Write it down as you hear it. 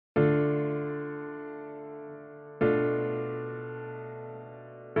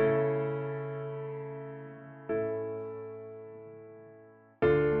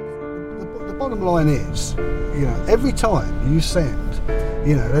bottom line is, every time you send,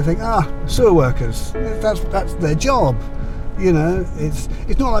 they think, sewer workers, that's their job.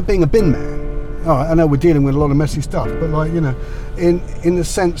 It's not like being a bin man. All right, I know we're dealing with a lot of messy stuff, but in the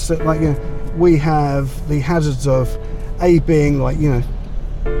sense that we have the hazards of being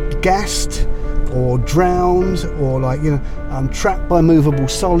gassed or drowned or trapped by movable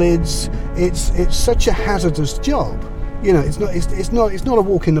solids. It's such a hazardous job. It's not a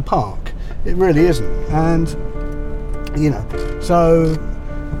walk in the park. It really isn't. And so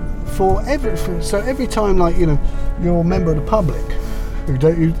every time you're a member of the public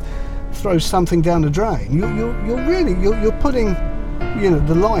who throw something down the drain, you're putting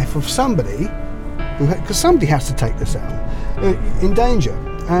the life of somebody, because somebody has to take this out, in danger.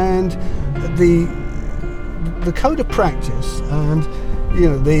 And the code of practice and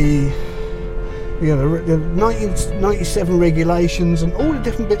the 97 regulations and all the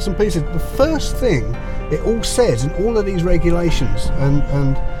different bits and pieces, the first thing it all says in all of these regulations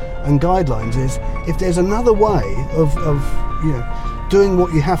and guidelines is, if there's another way of doing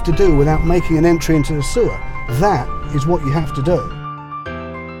what you have to do without making an entry into the sewer, that is what you have to do.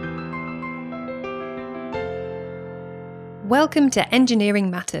 Welcome to Engineering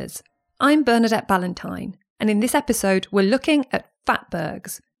Matters. I'm Bernadette Ballantyne, and in this episode we're looking at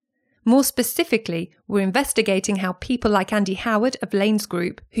fatbergs. More specifically, we're investigating how people like Andy Howard of Lanes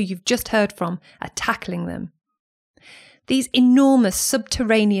Group, who you've just heard from, are tackling them. These enormous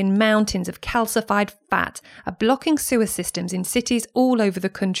subterranean mountains of calcified fat are blocking sewer systems in cities all over the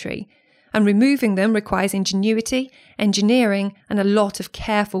country, and removing them requires ingenuity, engineering, and a lot of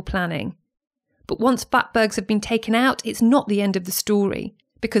careful planning. But once fatbergs have been taken out, it's not the end of the story,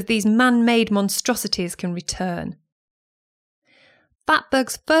 because these man-made monstrosities can return.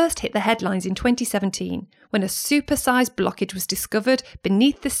 Fatbergs first hit the headlines in 2017 when a supersized blockage was discovered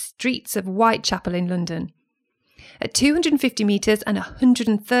beneath the streets of Whitechapel in London. At 250 metres and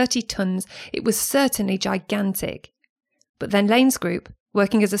 130 tonnes, it was certainly gigantic. But then Lanes Group,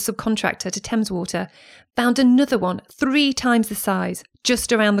 working as a subcontractor to Thames Water, found another one 3 times the size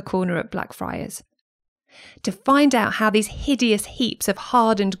just around the corner at Blackfriars. To find out how these hideous heaps of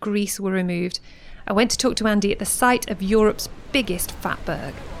hardened grease were removed, I went to talk to Andy at the site of Europe's biggest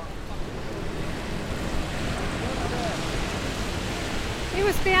fatberg. You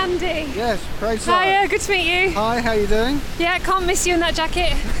must be Andy. Yes, praise God. Hiya, good to meet you. Hi, how you doing? Yeah, can't miss you in that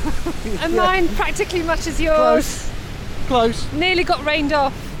jacket. And mine practically matches yours. Close. Nearly got rained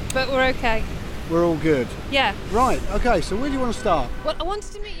off, but we're okay. We're all good. Yeah. Right, okay, so where do you want to start? Well, I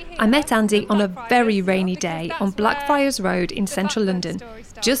wanted to meet you here. I met Andy on a very rainy day on Blackfriars Road in central London,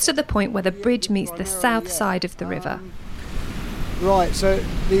 just at the point where the bridge meets the south side of the river. Right, so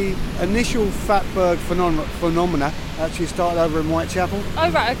the initial fatberg phenomena actually started over in Whitechapel.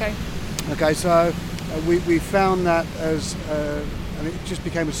 Oh, right, okay. Okay, so we found that as, and it just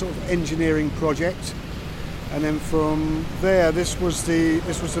became a sort of engineering project, and then from there, this was the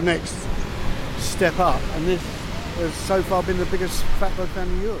next step up, and this has so far been the biggest fatberg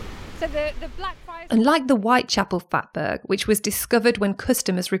found in Europe. So the Blackfriars... Unlike the Whitechapel fatberg, which was discovered when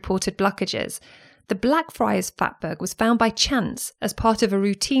customers reported blockages, the Blackfriars fatberg was found by chance as part of a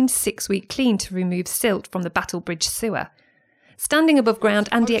routine 6-week clean to remove silt from the Battlebridge sewer. Standing above ground,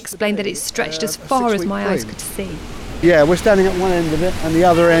 Andy explained that it stretched as far as my eyes could see. Yeah, we're standing at one end of it, and the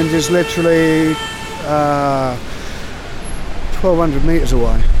other end is literally 1,200 metres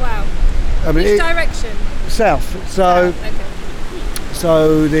away. Wow. I mean, Which direction? South. So, okay.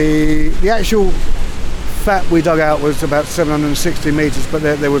 So the actual fat we dug out was about 760 metres, but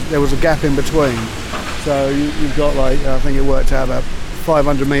there was a gap in between. So you've got I think it worked out about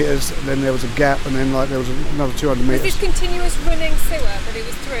 500 metres. Then there was a gap, and then there was another 200 metres. Was this continuous running sewer that it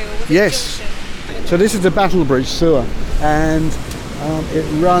was through, or was it Yes. junction? So this is the Battlebridge sewer, and it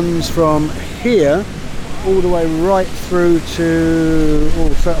runs from here all the way right through to,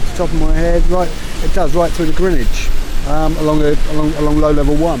 off the top of my head, right through to Greenwich, along low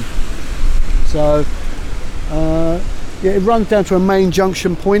level 1. So it runs down to a main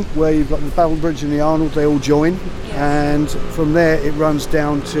junction point where you've got the Battlebridge and the Arnold, they all join, and from there it runs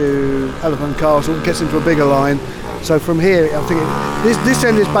down to Elephant Castle, it gets into a bigger line. So from here, I think this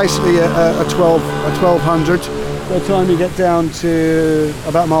end is basically a 1200. By the time you get down to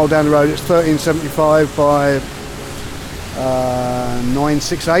about a mile down the road, it's 1375 by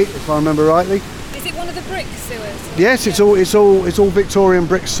 968, if I remember rightly. Is it one of the brick sewers? Yes, it's all Victorian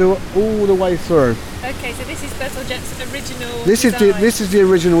brick sewer all the way through. Okay, so this is Bestlejet's original This is the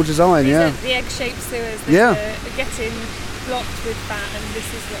original design, These yeah. are the egg-shaped sewers that are getting blocked with fat, and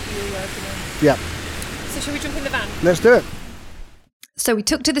this is what you were working on. Yeah. So shall we jump in the van? Let's do it. So we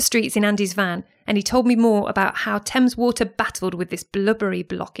took to the streets in Andy's van, and he told me more about how Thames Water battled with this blubbery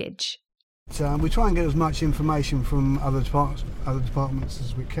blockage. So we try and get as much information from other departments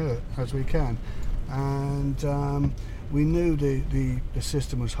as we can, and we knew the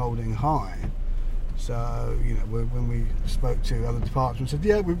system was holding high. So when we spoke to other departments, we said,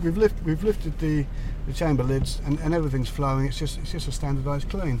 yeah, we've lifted the chamber lids and everything's flowing. It's just a standardised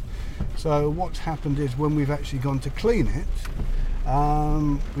clean. So what's happened is when we've actually gone to clean it,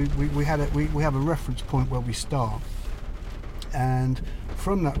 we have a reference point where we start, and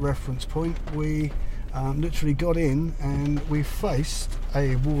from that reference point we literally got in and we faced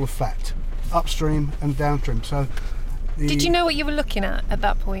a wall of fat upstream and downstream. So did you know what you were looking at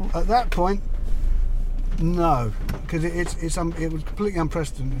that point? At that point, no, because it was completely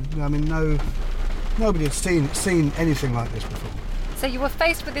unprecedented. I mean, nobody had seen anything like this before. So you were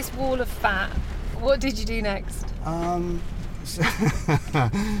faced with this wall of fat. What did you do next? Well,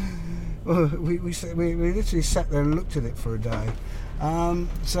 we literally sat there and looked at it for a day.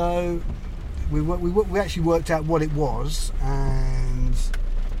 So we actually worked out what it was, and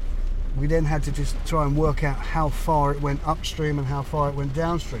we then had to just try and work out how far it went upstream and how far it went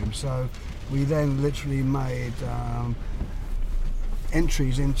downstream. So we then literally made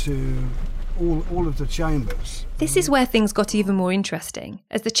entries into all of the chambers. This is where things got even more interesting,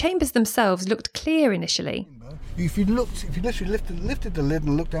 as the chambers themselves looked clear initially. If you literally lifted the lid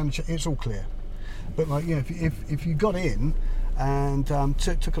and looked down, it's all clear. But if you got in and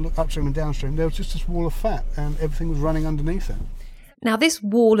took a look upstream and downstream, there was just this wall of fat and everything was running underneath it. Now, this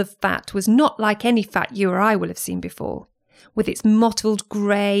wall of fat was not like any fat you or I will have seen before. With its mottled,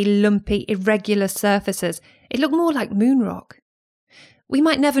 grey, lumpy, irregular surfaces, it looked more like moon rock. We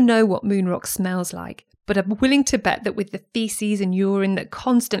might never know what moon rock smells like, but I'm willing to bet that with the faeces and urine that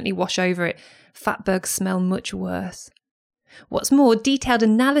constantly wash over it, fatbergs smell much worse. What's more, detailed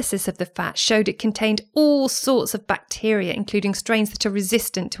analysis of the fat showed it contained all sorts of bacteria, including strains that are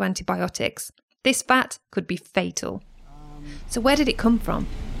resistant to antibiotics. This fat could be fatal. So where did it come from?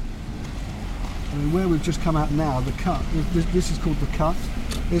 I mean, where we've just come out now, the cut. This is called the cut.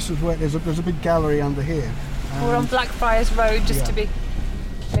 This is where there's a big gallery under here. We're on Blackfriars Road, just to be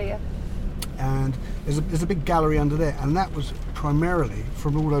clear. And there's a big gallery under there, and that was primarily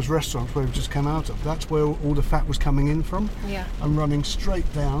from all those restaurants where we've just come out of. That's where all the fat was coming in from. Yeah. And running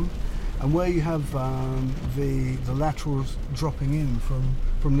straight down, and where you have the laterals dropping in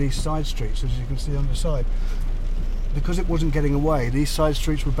from these side streets, as you can see on the side. Because it wasn't getting away, these side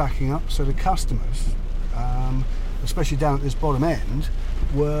streets were backing up, so the customers, especially down at this bottom end,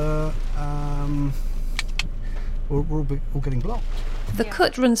 were all getting blocked. The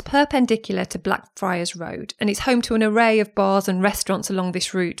cut runs perpendicular to Blackfriars Road, and it's home to an array of bars and restaurants along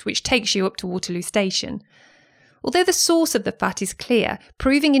this route, which takes you up to Waterloo Station. Although the source of the fat is clear,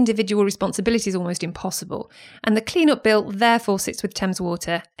 proving individual responsibility is almost impossible, and the clean-up bill therefore sits with Thames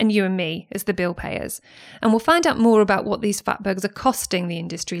Water and you and me as the bill payers. And we'll find out more about what these fatbergs are costing the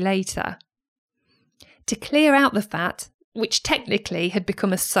industry later. To clear out the fat, which technically had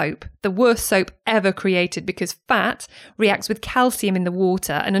become a soap, the worst soap ever created because fat reacts with calcium in the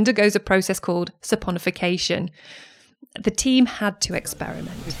water and undergoes a process called saponification. The team had to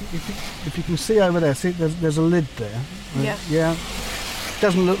experiment. If you can see over there, see there's a lid there. Right? Yeah.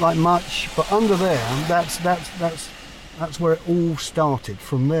 Doesn't look like much, but under there, that's where it all started.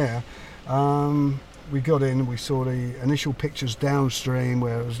 From there, we got in. We saw the initial pictures downstream,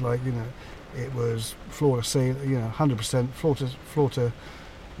 where it was like it was floor to ceiling, 100% floor to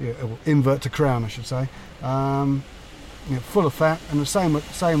invert to crown, I should say. Full of fat, and the same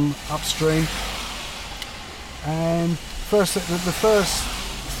upstream. And the first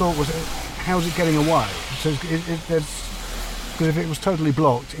thought was, how's it getting away? So because if it was totally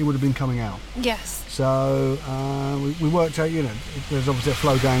blocked, it would have been coming out. Yes. So we worked out, there's obviously a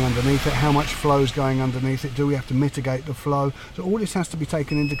flow going underneath it. How much flow is going underneath it? Do we have to mitigate the flow? So all this has to be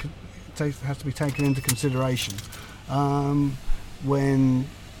taken into consideration when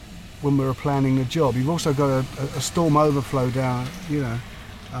we were planning the job. You've also got a storm overflow down,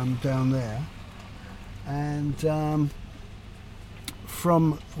 down there. And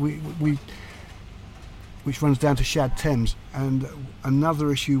which runs down to Shad Thames, and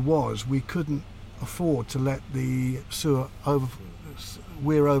another issue was we couldn't afford to let the sewer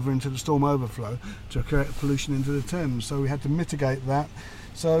weir over into the storm overflow to create pollution into the Thames, so we had to mitigate that.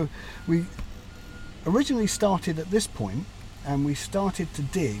 So we originally started at this point, and we started to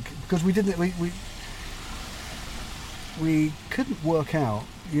dig because we couldn't work out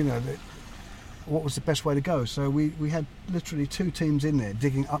what was the best way to go. So we had literally two teams in there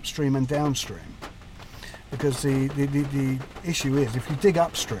digging upstream and downstream, because the issue is if you dig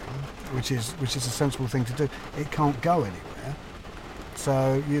upstream, which is a sensible thing to do, it can't go anywhere.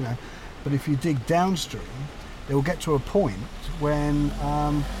 So but if you dig downstream, it will get to a point when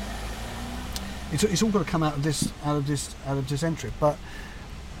it's all got to come out of this entry, but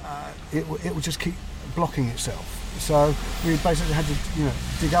it will just keep blocking itself. So we basically had to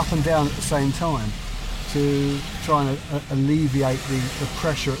dig up and down at the same time to try and alleviate the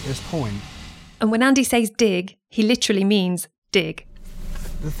pressure at this point. And when Andy says dig, he literally means dig.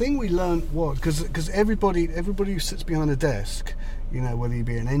 The thing we learned was, because everybody who sits behind a desk, whether you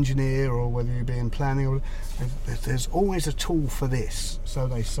be an engineer or whether you be in planning, there's always a tool for this, so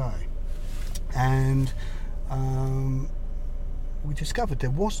they say. And we discovered there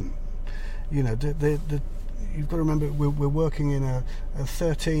wasn't. You've got to remember we're working in a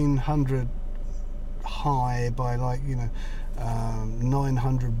 1300 high by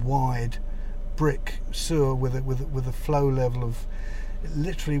 900 wide brick sewer with a flow level of, it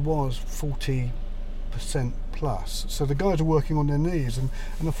literally was 40% plus. So the guys are working on their knees and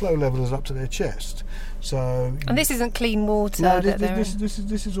the flow level is up to their chest. So and this isn't clean water. No,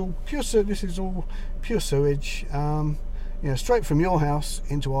 this is all pure. This is all pure sewage. Straight from your house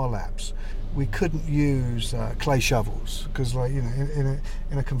into our laps. We couldn't use clay shovels because, in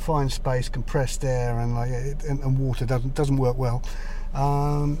a confined space, compressed air and water doesn't work well.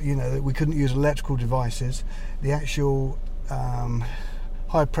 We couldn't use electrical devices. The actual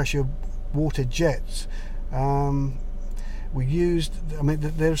high pressure water jets we used.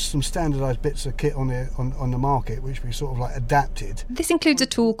 There's some standardised bits of kit on the market which we sort of adapted. This includes a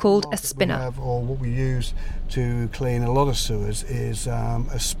tool called a spinner. Or what we use to clean a lot of sewers is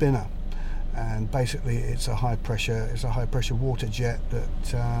a spinner. And basically, it's a high pressure water jet that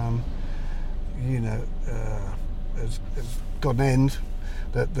has got an end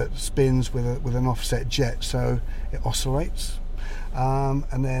that spins with an offset jet, so it oscillates.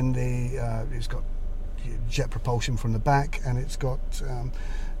 And then it's got jet propulsion from the back, and it's got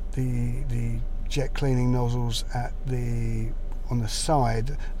the jet cleaning nozzles on the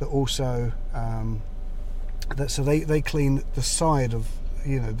side that also so they clean the side of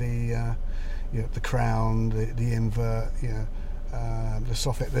the crown, the invert, the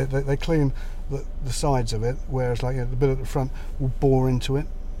soffit. They clean the sides of it, whereas the bit at the front will bore into it.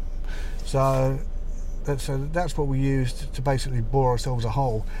 So that's what we used to basically bore ourselves a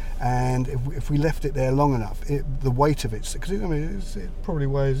hole. And if we left it there long enough, the weight of it, because it probably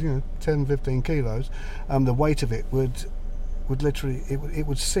weighs 10-15 kilos, the weight of it would literally it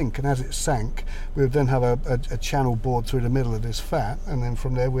would sink, and as it sank, we would then have a channel bored through the middle of this fat, and then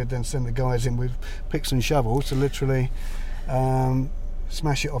from there we'd then send the guys in with picks and shovels to literally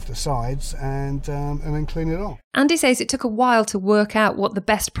smash it off the sides and then clean it off. Andy says it took a while to work out what the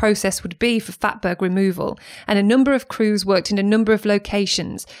best process would be for fatberg removal, and a number of crews worked in a number of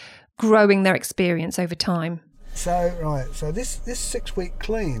locations, growing their experience over time. So this 6-week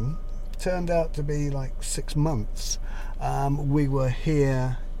clean turned out to be 6 months. We were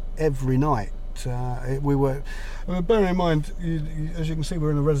here every night. Bear in mind, as you can see,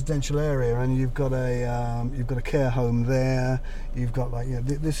 we're in a residential area, and you've got a care home there. You've got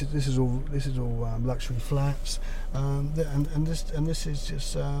this is all luxury flats, and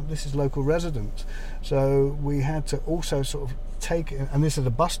this is local residents. So we had to also sort of take, and this is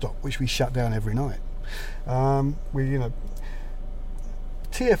a bus stop which we shut down every night.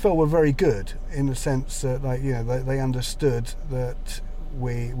 TfL were very good in the sense that they understood that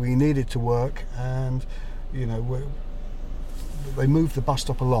we needed to work, and they moved the bus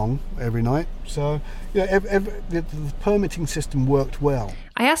stop along every night. So the permitting system worked well.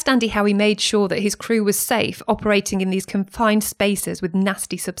 I asked Andy how he made sure that his crew was safe operating in these confined spaces with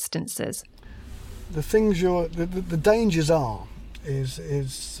nasty substances. The things the dangers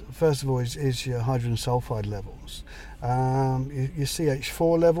is first of all is your hydrogen sulfide levels, your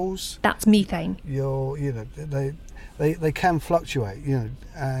CH4 levels. That's methane. They can fluctuate,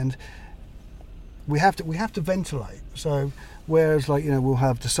 and we have to ventilate. So whereas we'll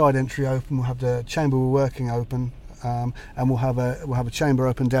have the side entry open, we'll have the chamber we're working open, and we'll have a chamber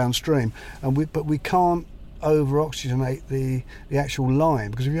open downstream, but we can't over oxygenate the actual line,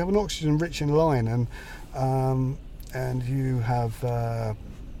 because if you have an oxygen rich in line and you have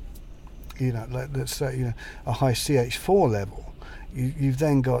let's say a high CH4 level, you've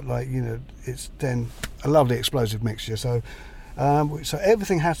then got it's then a lovely explosive mixture. So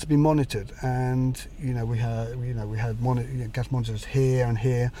everything has to be monitored, and we had gas monitors here and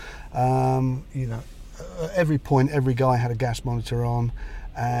here. At every point, every guy had a gas monitor on,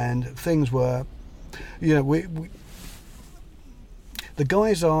 and things were, the the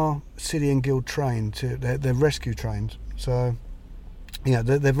guys are City and Guild trained. They're rescue trained. So,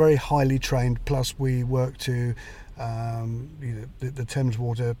 they're very highly trained. Plus, we work to the Thames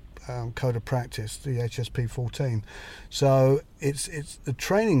Water Code of Practice, the HSP 14. So it's the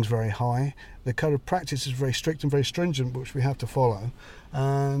training's very high. The Code of Practice is very strict and very stringent, which we have to follow.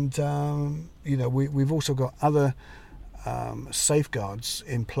 And we've also got other safeguards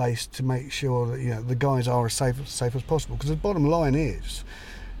in place to make sure that the guys are as safe as possible. Because the bottom line is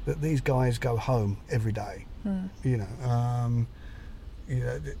that these guys go home every day.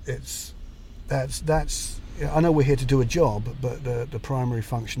 That's. I know we're here to do a job, but the primary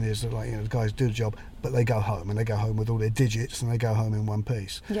function is that the guys do the job, but they go home, and they go home with all their digits, and they go home in one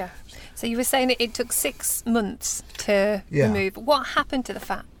piece. Yeah. So you were saying it took 6 months to remove. What happened to the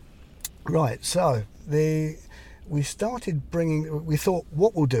fat? Right. So we started bringing. We thought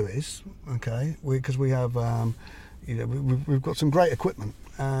what we'll do is because we have we've got some great equipment,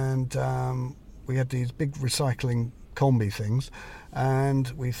 and we had these big recycling combi things,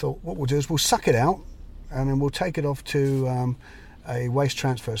 and we thought what we'll do is we'll suck it out. And then we'll take it off to a waste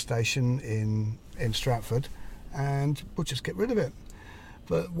transfer station in Stratford, and we'll just get rid of it.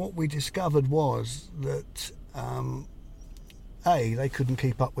 But what we discovered was that A, they couldn't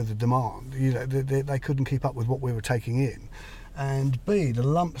keep up with the demand. They couldn't keep up with what we were taking in, and B, the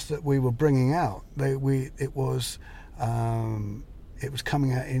lumps that we were bringing out, it was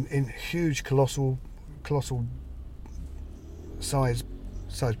coming out in huge, colossal size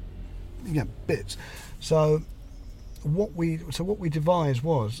bits. So what we devised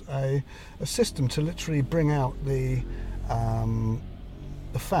was a system to literally bring out the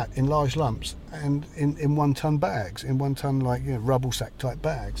fat in large lumps and in 1 ton bags, in 1 ton rubble sack type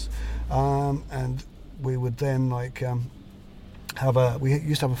bags, and we would then we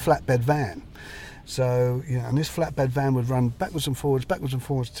used to have a flatbed van. So and this flatbed van would run backwards and forwards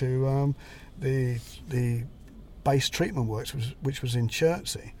to the base treatment works, which was in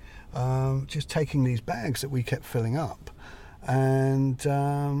Chertsey. Just taking these bags that we kept filling up, and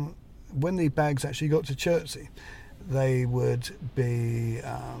when the bags actually got to Chertsey, they would be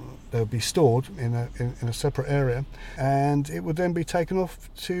stored in a separate area, and it would then be taken off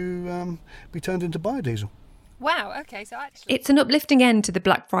to be turned into biodiesel. Wow, okay, so actually... It's an uplifting end to the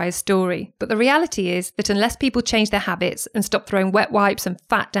Blackfriars story, but the reality is that unless people change their habits and stop throwing wet wipes and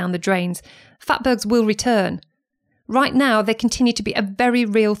fat down the drains, fatbergs will return. Right now, they continue to be a very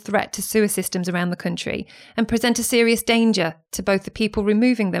real threat to sewer systems around the country and present a serious danger to both the people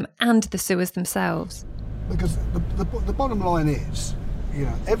removing them and the sewers themselves. Because the bottom line is,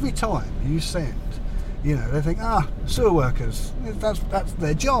 every time you send, they think, sewer workers, that's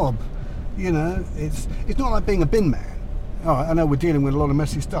their job. It's not like being a bin man. All right, I know we're dealing with a lot of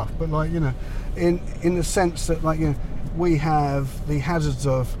messy stuff, but in the sense that we have the hazards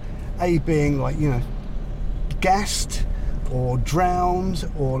of being gassed or drowned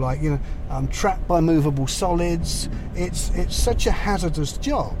or trapped by movable solids. It's such a hazardous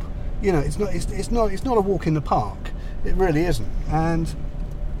job. It's not a walk in the park. It really isn't. And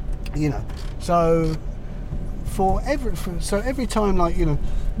so every time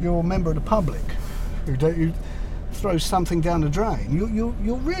you're a member of the public who throw something down the drain,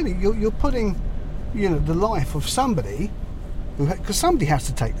 you're putting the life of somebody because somebody has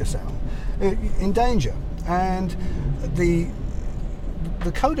to take this out in danger. And the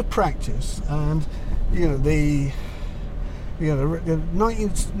Code of Practice and the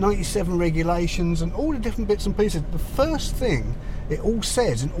 1997 regulations and all the different bits and pieces, the first thing it all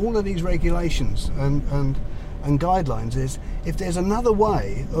says in all of these regulations and guidelines is if there's another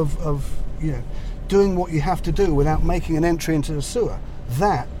way of doing what you have to do without making an entry into the sewer,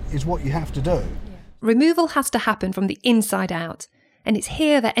 that is what you have to do. Removal has to happen from the inside out. And it's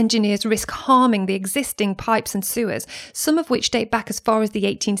here that engineers risk harming the existing pipes and sewers, some of which date back as far as the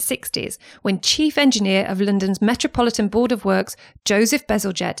 1860s, when Chief Engineer of London's Metropolitan Board of Works, Joseph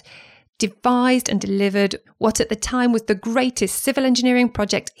Bazalgette, devised and delivered what at the time was the greatest civil engineering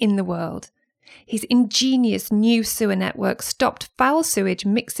project in the world. His ingenious new sewer network stopped foul sewage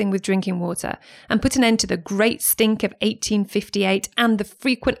mixing with drinking water and put an end to the Great Stink of 1858 and the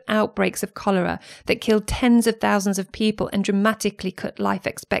frequent outbreaks of cholera that killed tens of thousands of people and dramatically cut life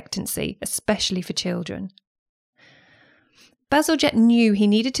expectancy, especially for children. Bazalgette knew he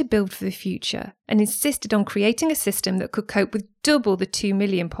needed to build for the future and insisted on creating a system that could cope with double the 2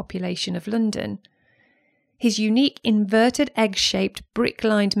 million population of London. His unique inverted egg-shaped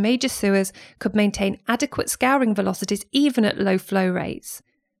brick-lined major sewers could maintain adequate scouring velocities even at low flow rates.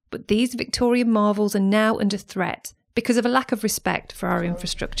 But these Victorian marvels are now under threat because of a lack of respect for our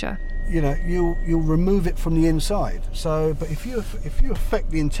infrastructure. You know, you'll remove it from the inside. So, but if you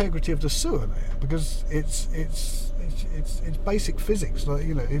affect the integrity of the sewer there, because it's basic physics. Like,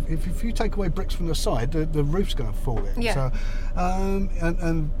 you know, if you take away bricks from the side, the roof's going to fall in. Yeah. So,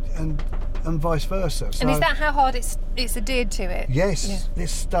 and vice versa. So, And is that how hard it's adhered to it? yes, Yeah.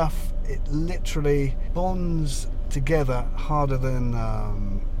 this stuff, it literally bonds together harder than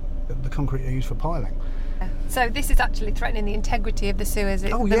the concrete they use for piling. So this is actually threatening the integrity of the sewers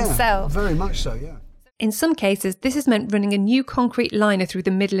Oh themselves. yeah, very much so. Yeah. In some cases, this has meant running a new concrete liner through the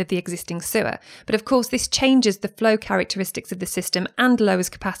middle of the existing sewer. But of course, this changes the flow characteristics of the system and lowers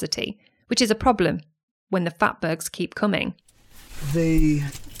capacity, which is a problem when the fatbergs keep coming. The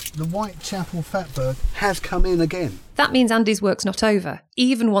Whitechapel fatberg has come in again. That means Andy's work's not over,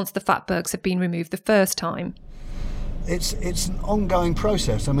 even once the fatbergs have been removed the first time. It's an ongoing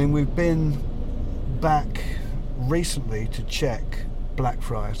process. I mean, we've been back recently to check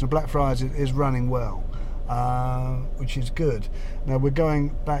Blackfriars. The Blackfriars is running well, which is good. Now we're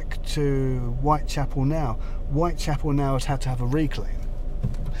going back to Whitechapel now. Whitechapel now has had to have a reclean.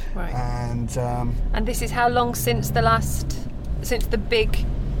 Right. And this is how long since the big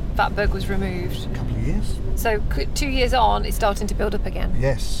fatberg was removed? a couple of years. So 2 years on, it's starting to build up again.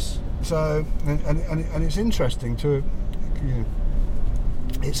 Yes. So, and it's interesting to, you know,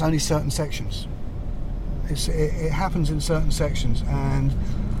 it's only certain sections. It happens in certain sections, and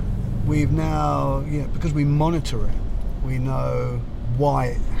we've now, because we monitor it, we know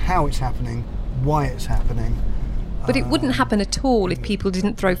how it's happening, why it's happening. But it wouldn't happen at all if people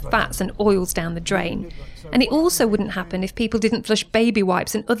didn't throw fats and oils down the drain. And it also wouldn't happen if people didn't flush baby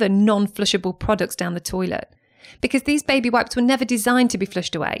wipes and other non-flushable products down the toilet. Because these baby wipes were never designed to be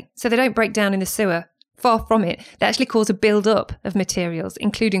flushed away, so they don't break down in the sewer. Far from it, they actually cause a build-up of materials,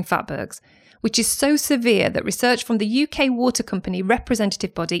 including fatbergs, which is so severe that research from the UK water company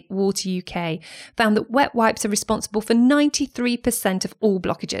representative body, Water UK, found that wet wipes are responsible for 93% of all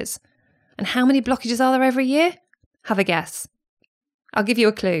blockages. And how many blockages are there every year? Have a guess. I'll give you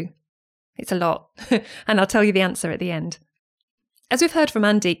a clue. It's a lot, and I'll tell you the answer at the end. As we've heard from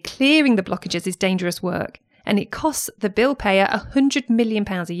Andy, clearing the blockages is dangerous work, and it costs the bill payer £100 million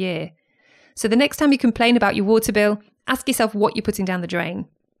a year. So the next time you complain about your water bill, ask yourself what you're putting down the drain.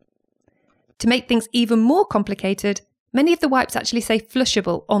 To make things even more complicated, many of the wipes actually say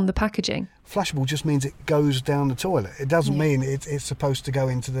flushable on the packaging. Flushable just means it goes down the toilet. It doesn't mean it's supposed to go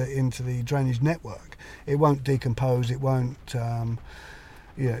into the drainage network. It won't decompose. It won't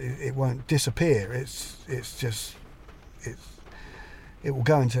it won't disappear. It will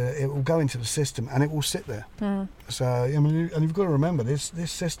go into the system, and it will sit there. So I mean, and you've got to remember this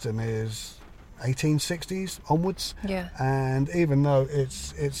system is 1860s onwards. Yeah. And even though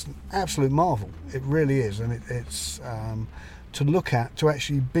it's an absolute marvel, it really is, and it's to look at, to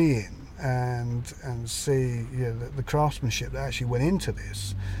actually be in, and see the craftsmanship that actually went into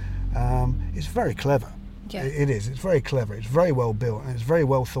this. It's very clever. Yeah. It is. It's very clever. It's very well built, and it's very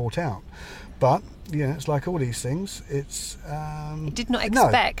well thought out. But it's like all these things. It's You did not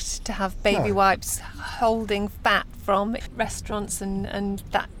expect to have baby wipes holding fat from restaurants and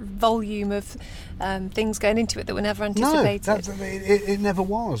that volume of things going into it that were never anticipated. No, it never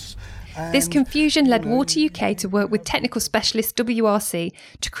was. This confusion led Water UK to work with technical specialist WRC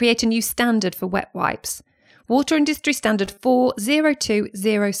to create a new standard for wet wipes. Water Industry Standard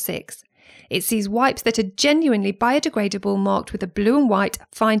 40206. It sees wipes that are genuinely biodegradable marked with a blue and white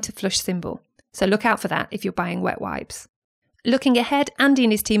fine to flush symbol. So look out for that if you're buying wet wipes. Looking ahead, Andy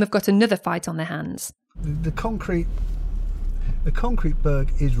and his team have got another fight on their hands. The concrete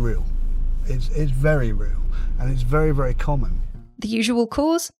berg is real. It's very real, and it's very, very common. The usual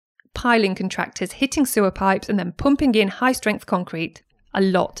cause? Piling contractors hitting sewer pipes and then pumping in high-strength concrete. A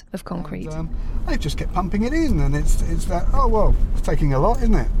lot of concrete. And, they've just kept pumping it in, and it's that, oh well, it's taking a lot,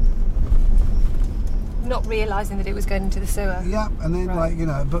 isn't it? Not realising that it was going into the sewer. Yeah, and then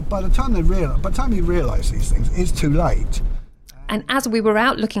but by the time you realise these things, it's too late. And as we were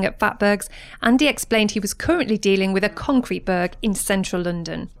out looking at fatbergs, Andy explained he was currently dealing with a concrete berg in central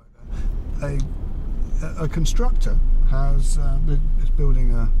London. A constructor is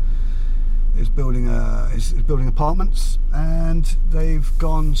building apartments, and they've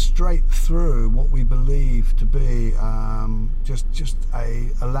gone straight through what we believe to be just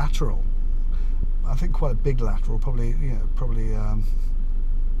a lateral. I think quite a big lateral, probably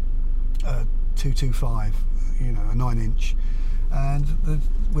 225, a 9-inch, and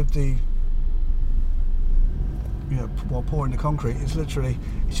while pouring the concrete, it's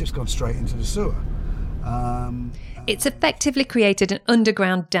just gone straight into the sewer. It's effectively created an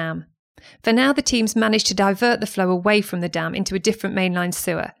underground dam. For now, the team's managed to divert the flow away from the dam into a different mainline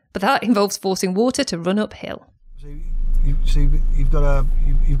sewer, but that involves forcing water to run uphill. You've got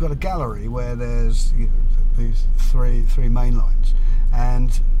a gallery where there's these three main lines,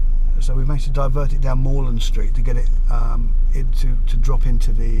 and so we've managed to divert it down Moreland Street to get it to drop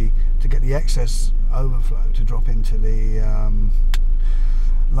into to get the excess overflow to drop into the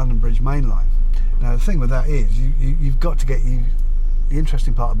London Bridge main line. Now the thing with that is you've got to get the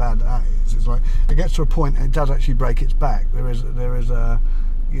interesting part about that is it's like it gets to a point and it does actually break its back. There's a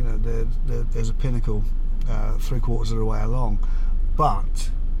pinnacle 3/4 of the way along,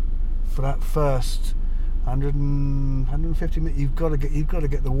 but for that first 150 minutes you've got to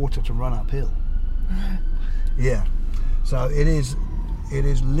get the water to run uphill. Yeah, so it is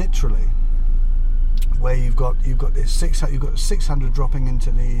literally where you've got 600 dropping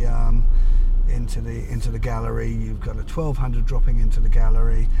into the gallery. You've got a 1200 dropping into the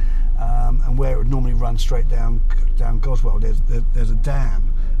gallery, and where it would normally run straight down Goswell, there's a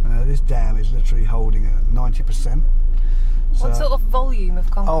dam. This dam is literally holding at 90%. What sort of volume of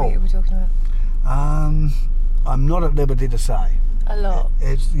concrete are we talking about? I'm not at liberty to say. A lot.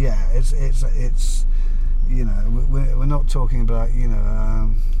 It's we're not talking about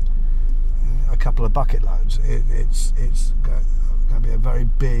a couple of bucket loads. It's going to be a very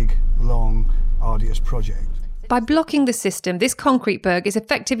big, long, arduous project. By blocking the system, this concrete berg is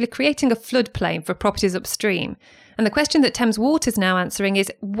effectively creating a floodplain for properties upstream. And the question that Thames Water's now answering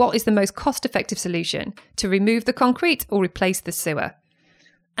is, what is the most cost-effective solution? To remove the concrete or replace the sewer?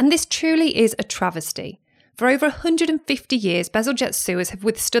 And this truly is a travesty. For over 150 years, Bezaljet sewers have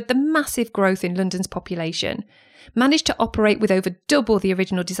withstood the massive growth in London's population, managed to operate with over double the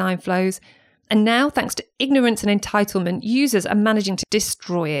original design flows, and now, thanks to ignorance and entitlement, users are managing to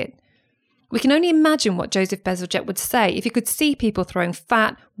destroy it. We can only imagine what Joseph Bezaljet would say if he could see people throwing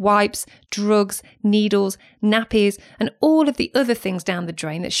fat, wipes, drugs, needles, nappies, and all of the other things down the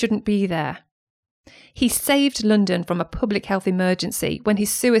drain that shouldn't be there. He saved London from a public health emergency when his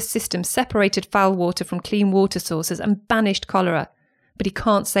sewer system separated foul water from clean water sources and banished cholera, but he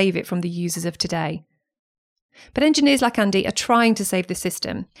can't save it from the users of today. But engineers like Andy are trying to save the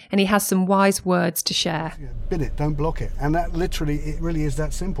system, and he has some wise words to share. Yeah, bin it, don't block it. And that literally, it really is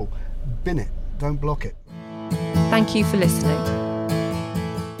that simple. Bin it, don't block it. Thank you for listening.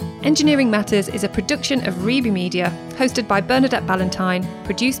 Engineering Matters is a production of Reby Media, hosted by Bernadette Ballantyne,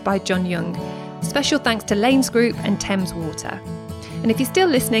 produced by John Young. Special thanks to Lanes Group and Thames Water. And if you're still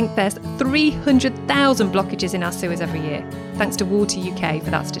listening, there's 300,000 blockages in our sewers every year, thanks to Water UK for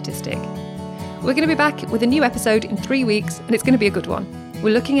that statistic. We're going to be back with a new episode in 3 weeks, and it's going to be a good one.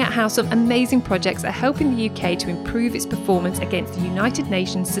 We're looking at how some amazing projects are helping the UK to improve its performance against the United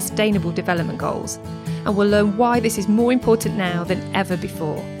Nations Sustainable Development Goals, and we'll learn why this is more important now than ever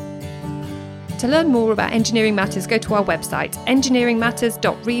before. To learn more about Engineering Matters, go to our website,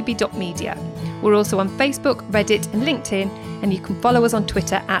 engineeringmatters.reby.media. We're also on Facebook, Reddit and LinkedIn, and you can follow us on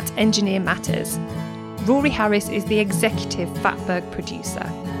Twitter at Engineer Matters. Rory Harris is the executive Fatberg producer.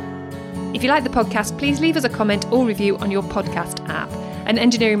 If you like the podcast, please leave us a comment or review on your podcast app. And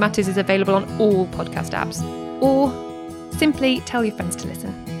Engineering Matters is available on all podcast apps. Or simply tell your friends to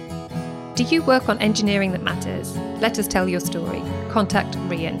listen. Do you work on engineering that matters? Let us tell your story. Contact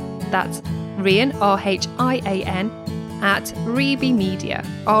Ryan. That's Ryan, R-H-I-A-N, at Reby Media,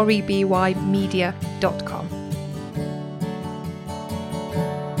 R-E-B-Y media.com.